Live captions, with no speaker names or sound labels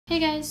Hey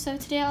guys, so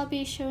today I'll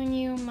be showing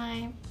you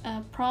my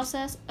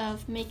process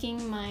of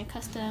making my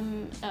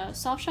custom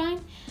soft shine.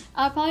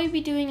 I'll probably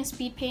be doing a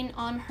speed paint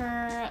on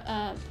her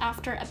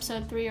after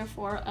episode 3 or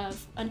 4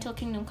 of Until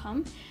Kingdom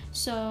Come.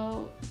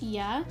 So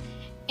yeah,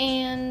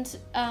 and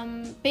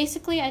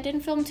basically I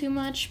didn't film too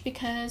much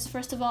because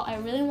first of all I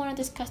really wanted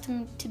this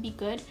custom to be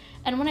good,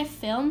 and when I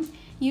film,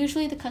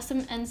 usually the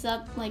custom ends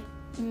up like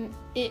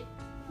it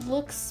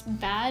looks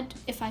bad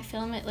if I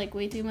film it like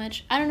way too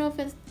much. I don't know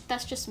if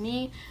that's just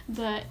me,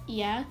 but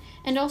yeah.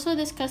 And also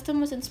this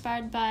custom was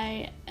inspired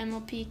by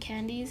MLP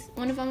Candies,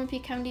 one of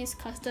MLP Candies'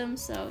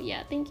 customs, so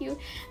yeah, thank you.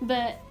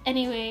 But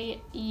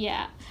anyway,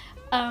 yeah.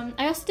 I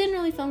also didn't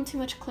really film too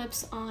much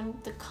clips on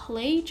the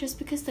clay just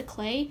because the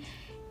clay,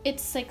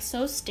 it's like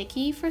so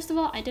sticky. First of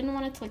all, I didn't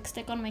want it to like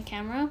stick on my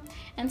camera,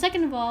 and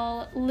second of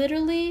all,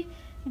 literally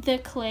the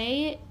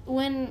clay,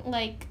 when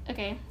like,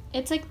 okay,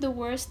 it's like the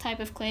worst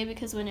type of clay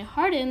because when it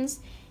hardens,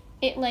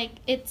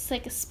 it's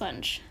like a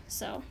sponge.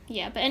 So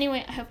yeah, but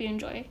anyway, I hope you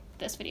enjoy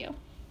this video.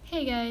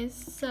 Hey guys,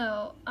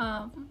 so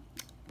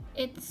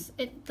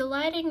the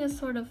lighting is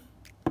sort of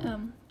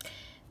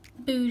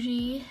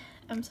bougie.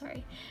 I'm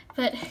sorry,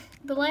 but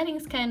the lighting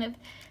is kind of,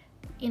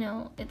 you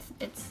know,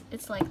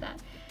 it's like that.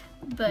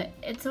 But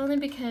it's only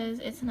because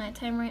it's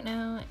nighttime right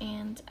now,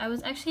 and I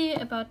was actually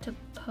about to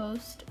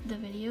post the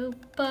video,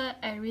 but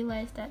I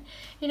realized that,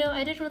 you know,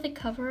 I didn't really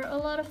cover a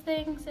lot of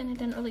things, and I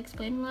didn't really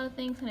explain a lot of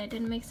things, and it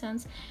didn't make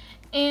sense.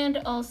 And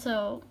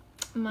also,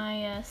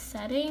 my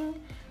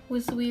setting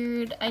was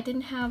weird. I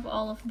didn't have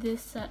all of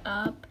this set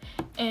up,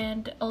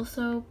 and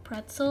also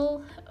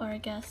Pretzel, or I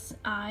guess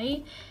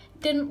I,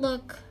 didn't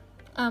look,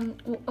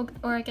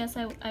 or I guess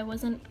I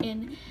wasn't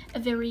in a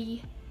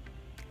very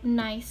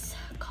nice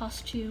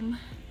costume.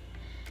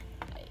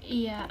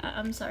 Yeah,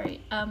 I'm sorry.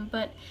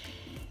 But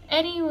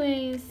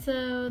anyways,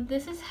 so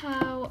this is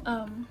how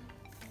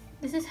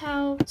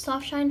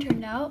Soft Shine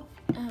turned out.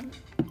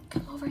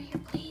 Come over here,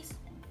 please.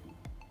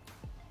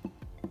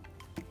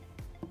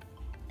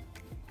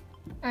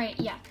 Alright,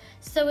 yeah.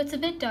 So it's a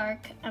bit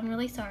dark. I'm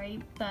really sorry,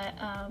 but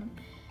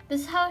this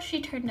is how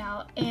she turned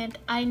out, and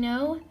I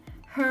know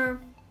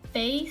her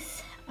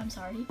face, I'm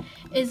sorry,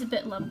 is a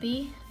bit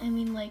lumpy. I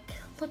mean, like,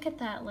 look at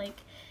that. Like,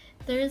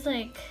 there's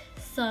like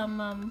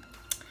some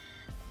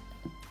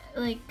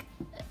like,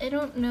 I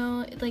don't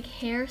know, like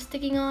hair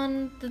sticking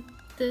on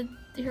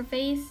her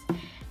face,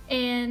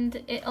 and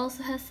it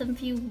also has some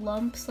few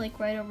lumps like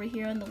right over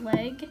here on the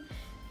leg.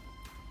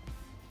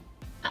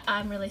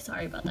 I'm really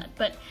sorry about that,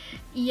 but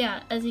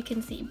yeah, as you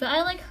can see. But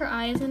I like her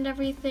eyes and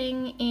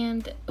everything,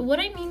 and what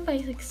I mean by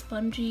like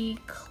spongy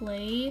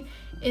clay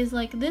is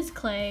like this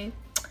clay,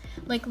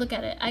 like look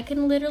at it, I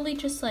can literally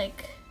just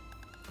like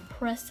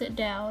press it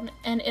down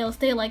and it'll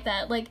stay like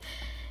that. Like,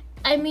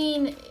 I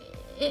mean,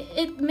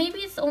 it maybe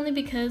it's only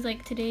because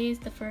like today is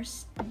the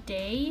first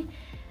day,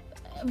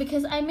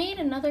 because I made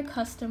another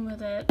custom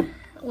with it,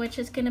 which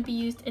is gonna be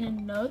used in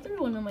another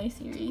one of my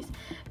series,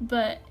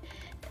 but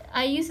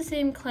I use the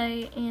same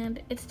clay,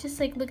 and it's just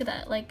like, look at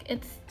that, like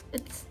it's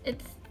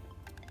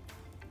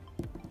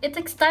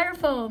like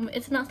styrofoam.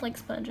 It's not like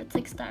sponge, it's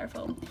like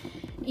styrofoam.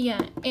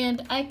 Yeah,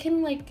 and I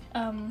can like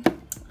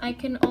I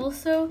can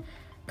also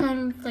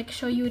kind of like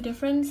show you a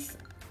difference.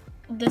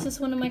 This is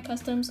one of my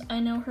customs. I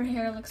know her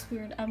hair looks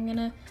weird. I'm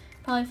gonna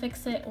probably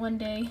fix it one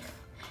day,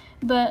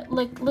 but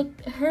like,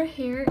 look, her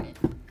hair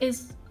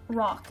is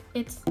rock.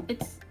 It's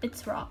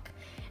rock,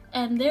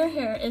 and their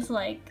hair is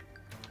like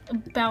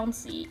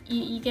bouncy.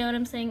 You get what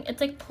I'm saying? It's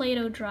like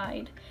Play-Doh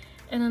dried,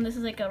 and then this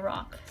is like a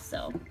rock.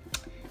 So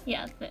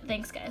yeah,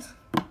 thanks guys.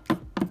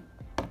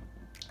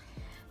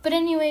 But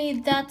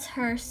anyway, that's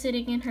her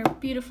sitting in her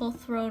beautiful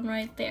throne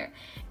right there.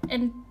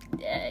 And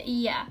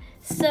yeah,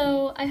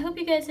 so I hope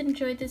you guys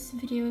enjoyed this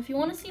video. If you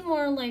want to see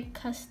more like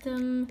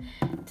custom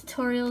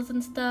tutorials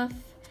and stuff,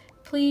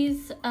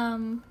 please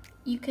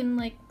you can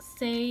like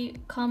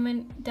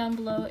comment down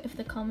below if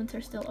the comments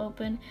are still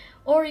open,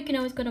 or you can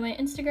always go to my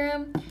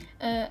Instagram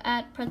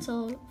at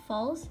Pretzel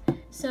Falls.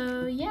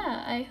 So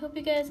yeah, I hope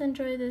you guys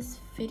enjoy this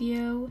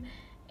video,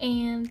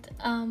 and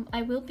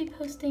I will be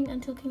posting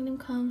Until Kingdom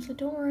Come, so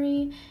don't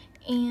worry.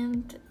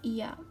 And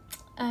yeah,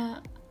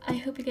 I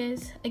hope you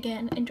guys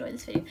again enjoy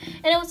this video,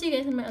 and I will see you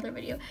guys in my other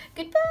video.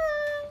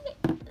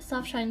 Goodbye.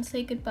 Soft Shine,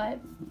 say goodbye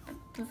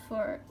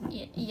before.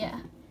 Yeah,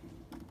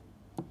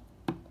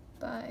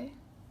 bye.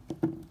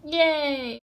 Yay.